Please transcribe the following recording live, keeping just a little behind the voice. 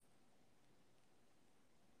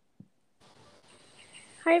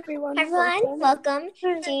Hi, everyone. Hi, everyone. Welcome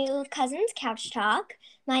to Cousins Couch Talk.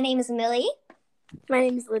 My name is Millie. My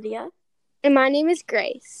name is Lydia. And my name is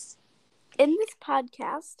Grace. In this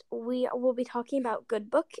podcast, we will be talking about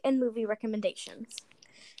good book and movie recommendations.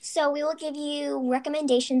 So we will give you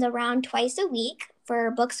recommendations around twice a week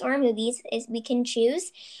for books or movies as we can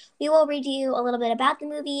choose. We will read you a little bit about the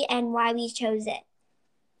movie and why we chose it.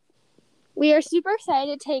 We are super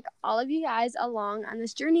excited to take all of you guys along on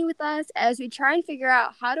this journey with us as we try and figure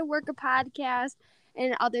out how to work a podcast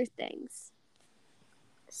and other things.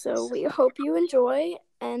 So we hope you enjoy,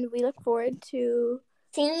 and we look forward to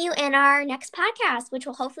seeing you in our next podcast, which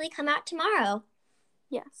will hopefully come out tomorrow.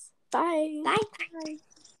 Yes. Bye. Bye. Bye.